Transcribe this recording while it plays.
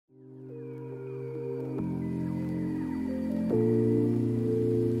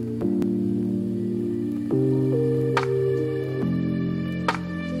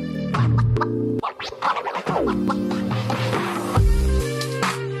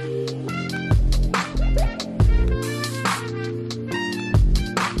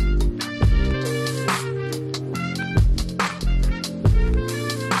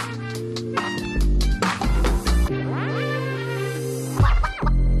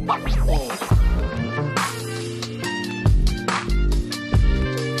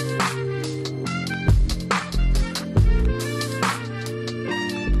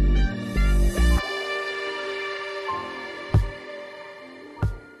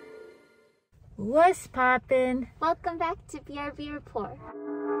What's poppin'? Welcome back to BrB Rapport.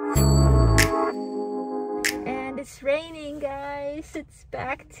 And it's raining, guys. It's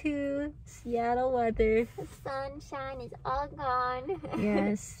back to Seattle weather. The sunshine is all gone.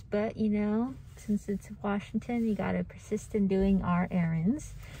 Yes, but you know, since it's Washington, we gotta persist in doing our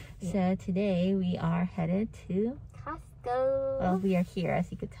errands. Yeah. So today we are headed to Costco. Well, we are here,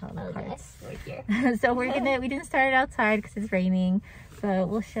 as you could tell in the cards. Yes, we're here. So we didn't start it outside because it's raining, but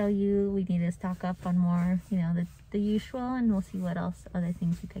we'll show you. We need to stock up on more, you know, the usual, and we'll see what else, other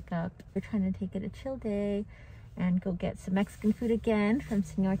things we pick up. We're trying to take it a chill day and go get some Mexican food again from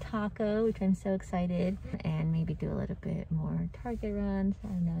Señor Taco, which I'm so excited, and maybe do a little bit more Target runs. I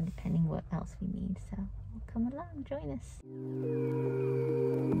don't know, depending what else we need. So come along, join us.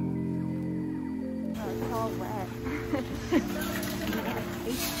 Oh, it's all wet.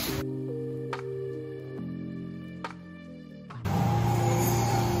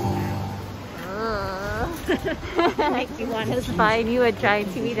 Like you want us to find you a giant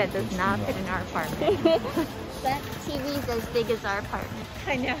TV that does not fit in our apartment. That TV's as big as our apartment.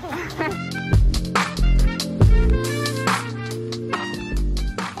 I know.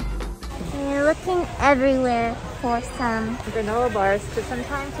 We're looking everywhere for some granola bars, because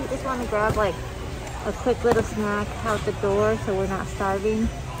sometimes we just want to grab like a quick little snack out the door so we're not starving.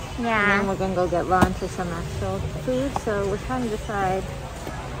 Yeah. And then we're gonna go get lunch or some actual food. So we're trying to decide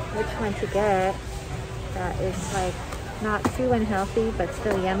which one to get that is like not too unhealthy but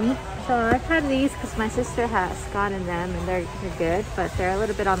still yummy. So I've had these because my sister has gotten them and they're good, but they're a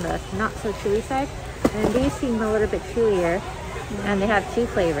little bit on the not so chewy side. And these seem a little bit chewier, and they have two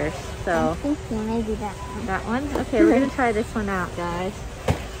flavors. So I'm thinking maybe that one. That one? Okay, we're gonna try this one out, guys.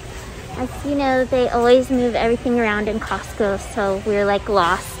 As you know, they always move everything around in Costco, so we're like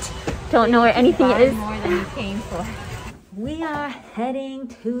lost. Don't know where anything is. More than you came for. We are heading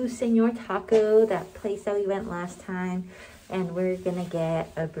to Señor Taco, that place that we went last time, and we're gonna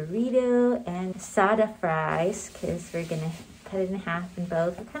get a burrito and asada fries because we're gonna cut it in half in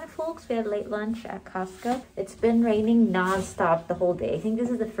both. We're kind of full because we had late lunch at Costco. It's been raining non-stop the whole day. I think this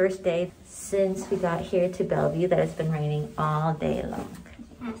is the first day since we got here to Bellevue that it's been raining all day long.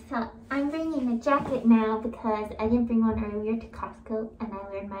 Yeah, so I'm bringing a jacket now because I didn't bring one earlier to Costco and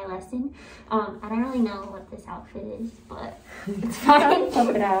I learned my lesson. I don't really know what this outfit is, but it's fine. Pop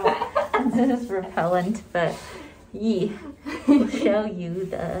it out. This is repellent, but yeah, we'll show you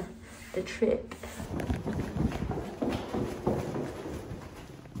the trip.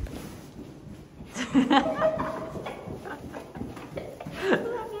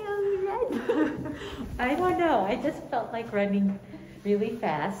 I don't know. I just felt like running really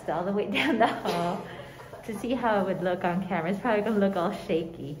fast all the way down the hall to see how it would look on camera. It's probably gonna look all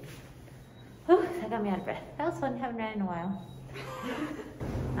shaky. Whew, that got me out of breath. That was fun. Haven't ran in a while.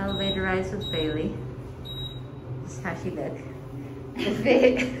 Elevator rides with Bailey. This is how she looks. It's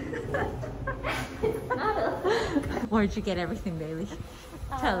big. Where'd you get everything, Bailey?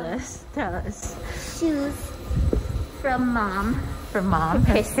 Tell us. Tell us. Shoes from Mom. From Mom.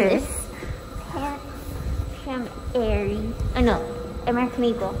 Christmas. Pants from Aerie. Oh no, American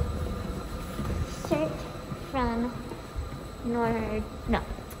Eagle. Shirt from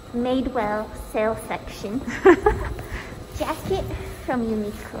Madewell sale section. Jacket from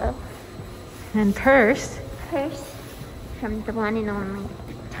Uniqlo. And purse. Purse from the one and only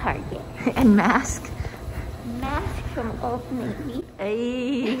Target. And mask. Mask from Old Navy.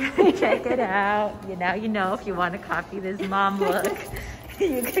 Hey, check it out. You know if you want to copy this mom look,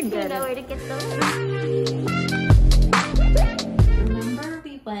 you can get it. You know where to get those. Remember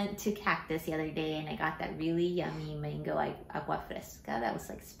we went to Cactus the other day and I got that really yummy mango agua fresca that was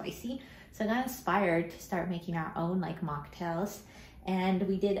like spicy. So I got inspired to start making our own like mocktails. And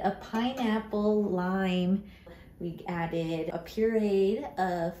we did a pineapple lime. We added a puree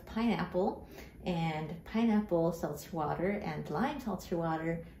of pineapple and pineapple seltzer water and lime seltzer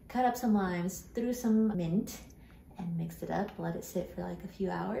water, cut up some limes, threw some mint and mixed it up, let it sit for like a few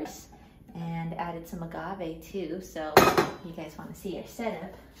hours, and added some agave too. So you guys want to see our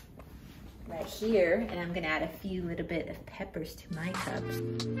setup right here, and I'm gonna add a few little bit of peppers to my cups.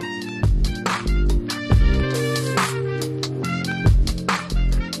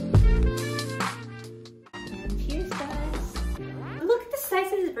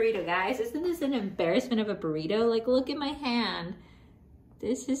 Burrito, guys. Isn't this an embarrassment of a burrito? Like, look at my hand.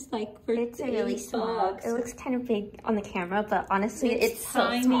 This is like for it's really small. It looks kind of big on the camera, but honestly, it's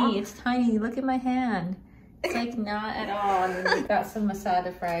tiny. So small. It's tiny. Look at my hand. It's like not at all. And then we've got some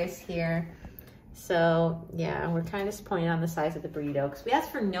asada fries here. So yeah, we're kind of disappointed on the size of the burrito because we asked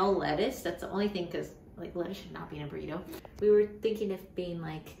for no lettuce. That's the only thing, because like lettuce should not be in a burrito. We were thinking of being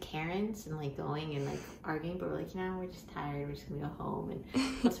like Karens and like going and like arguing, but we're like, you know, we're just tired. We're just gonna go home, and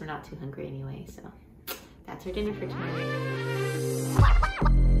plus we're not too hungry anyway. So that's our dinner for tonight.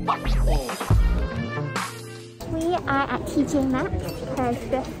 We are at TJ Maxx because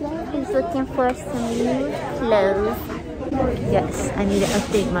Brescia is looking for some new clothes. Yes, I need to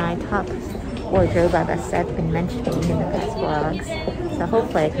update my top wardrobe as I've been mentioning in the past vlogs. So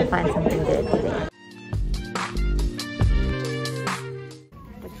hopefully I can find something good today.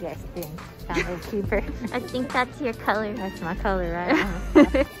 What do you guys think? Found it cheaper? I think that's your color. That's my color, right?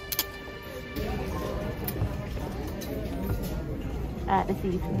 This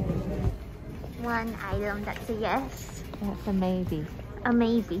is One item that's a yes. that's a maybe. A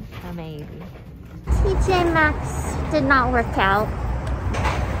maybe. A maybe. TJ Maxx did not work out.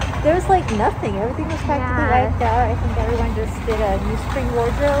 There was like nothing. Everything was practically wiped out. I think everyone just did a new spring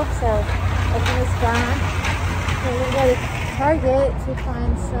wardrobe, so everything was gone. So we're gonna go to Target to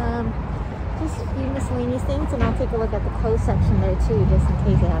find some, just a few miscellaneous things, and I'll take a look at the clothes section there too, just in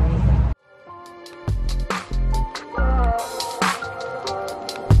case they have anything.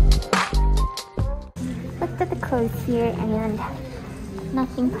 Looked at the clothes here and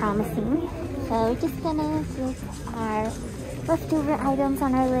nothing promising. So we're just gonna list our leftover items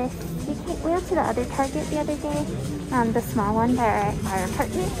on our list. We went to the other Target the other day, the small one by our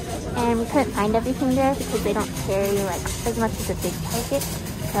apartment, and we couldn't find everything there because they don't carry like as much as a big Target.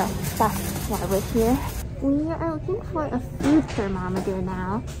 So that's why we're here. We are looking for a food thermometer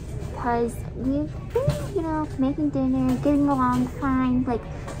now because we've been, you know, making dinner, getting along fine, like,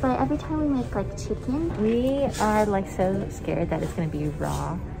 but every time we make like chicken, We are like so scared that it's gonna be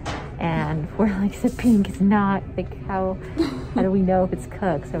raw, and we're like, the pink is not, like how do we know if it's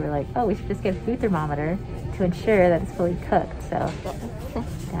cooked? So we're like, oh, we should just get a food thermometer to ensure that it's fully cooked. So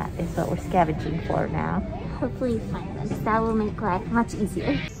that is what we're scavenging for now. hopefully find them. That will make life much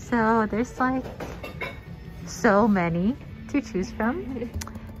easier. So there's like so many to choose from.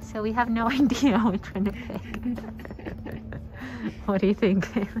 So we have no idea which one to pick. What do you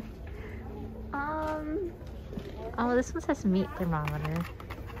think, Bailey? Oh, this one says meat thermometer.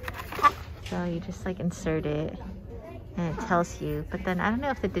 So you just like insert it and it tells you. But then I don't know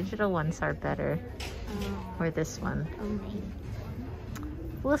if the digital ones are better or this one.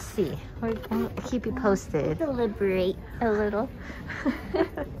 We'll see. We'll keep you posted. Deliberate a little.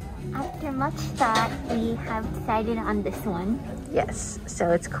 After much thought, we have decided on this one. Yes,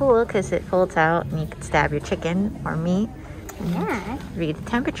 so it's cool because it folds out and you can stab your chicken or meat and Yeah. read the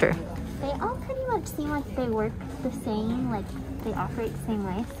temperature. They all pretty much seem like they work the same, like they operate the same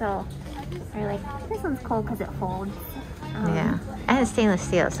way. So we're like, this one's cool because it folds. Yeah, and it's stainless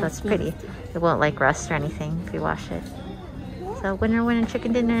steel, so it's pretty. It won't like rust or anything if you wash it. So winner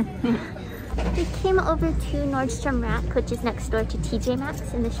chicken dinner. We came over to Nordstrom Rack, which is next door to TJ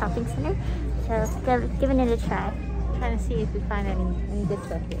Maxx in the shopping center. So giving it a try. Trying to see if we find any good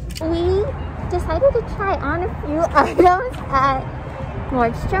stuff here. We decided to try on a few items at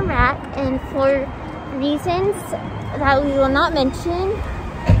Nordstrom Rack, and for reasons that we will not mention,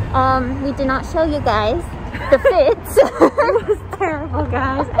 we did not show you guys the fits. It was terrible,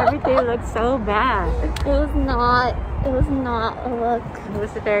 guys. Everything looked so bad. It was not a look. It was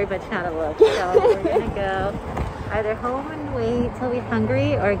very much not a look. So we're gonna go either home and wait till we're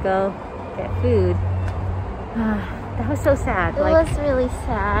hungry or go get food. That was so sad. It was really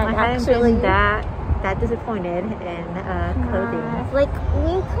sad, I hadn't actually. been that disappointed in clothing. Like,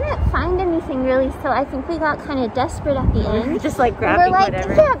 we couldn't find anything really, so I think we got kind of desperate at the end. Just like We're grabbing like,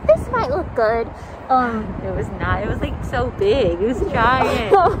 whatever. yeah, this might look good. It was not. It was like so big. It was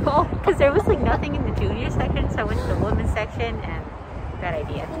giant. Because there was like nothing in the junior section, so I went to the women's section, and bad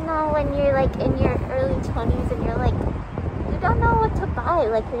idea. You know, when you're like in your early 20s and you're like, you don't know what to buy.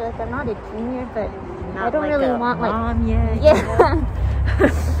 Like, you're like, I'm not a junior, but Not I don't like really a want like, mom yet. yeah.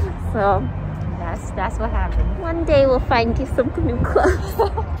 So that's what happened. one day we'll find you some new clothes.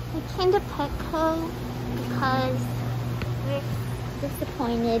 We came to Petco because we're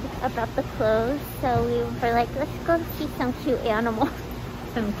disappointed about the clothes, so we were like, let's go see some cute animals.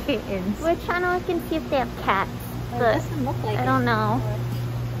 Some kittens. We're trying to look and see if they have cats, It but doesn't look like I it. don't know.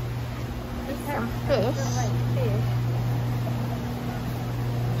 Some fish.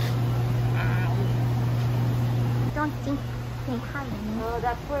 I don't think they have any. Well,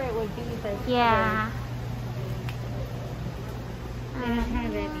 that's where it would be, but Yeah. they don't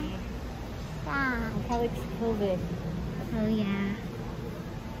have any. Yeah. How it's COVID. Oh yeah.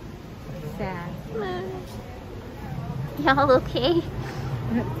 Sad. Y'all okay?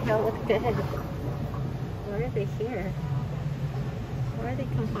 Y'all look dead. Why are they here? Why are they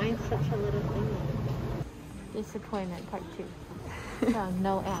confined to such a little thing? Disappointment part 2. So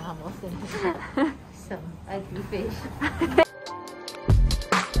no animals in here. Some ugly fish.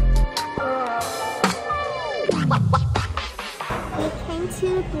 We came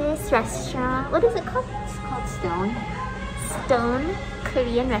to this restaurant. What is it called? It's called Stone. Stone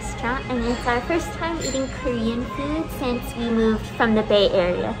Korean restaurant, and it's our first time eating Korean food since we moved from the Bay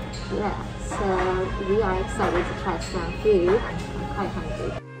Area. Yeah, so we are excited to try some food. I'm quite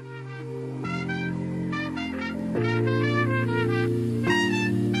hungry.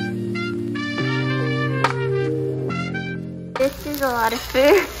 This is a lot of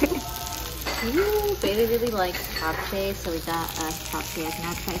food. Ooh, baby really likes japchae, so we got japchae as an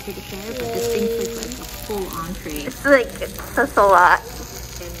appetizer to share, but this thing was like a full entree. It's like, that's a lot.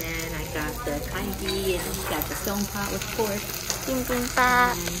 And then I got the kangi, and we got the stone pot with pork.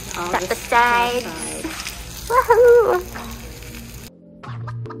 Bibimbap. And all Got the the sides. sides. Woohoo!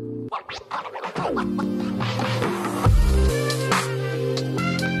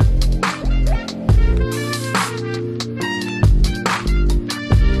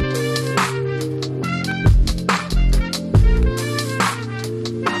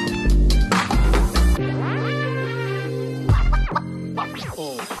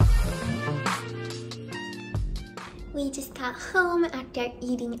 We just got home after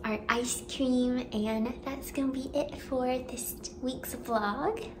eating our ice cream, and that's gonna be it for this week's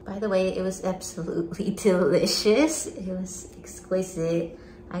vlog. By the way, it was absolutely delicious. It was exquisite.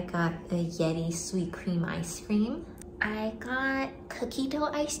 I got a Yeti sweet cream ice cream. I got cookie dough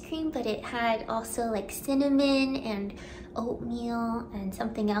ice cream, but it had also like cinnamon and oatmeal and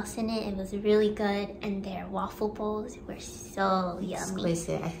something else in it. It was really good, and their waffle bowls were so yummy.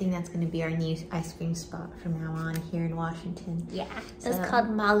 Exquisite. I think that's going to be our new ice cream spot from now on here in Washington. Yeah, it was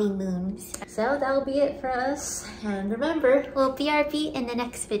called Molly Moon's. So that'll be it for us. And remember, we'll BRB in the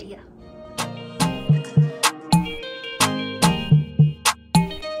next video.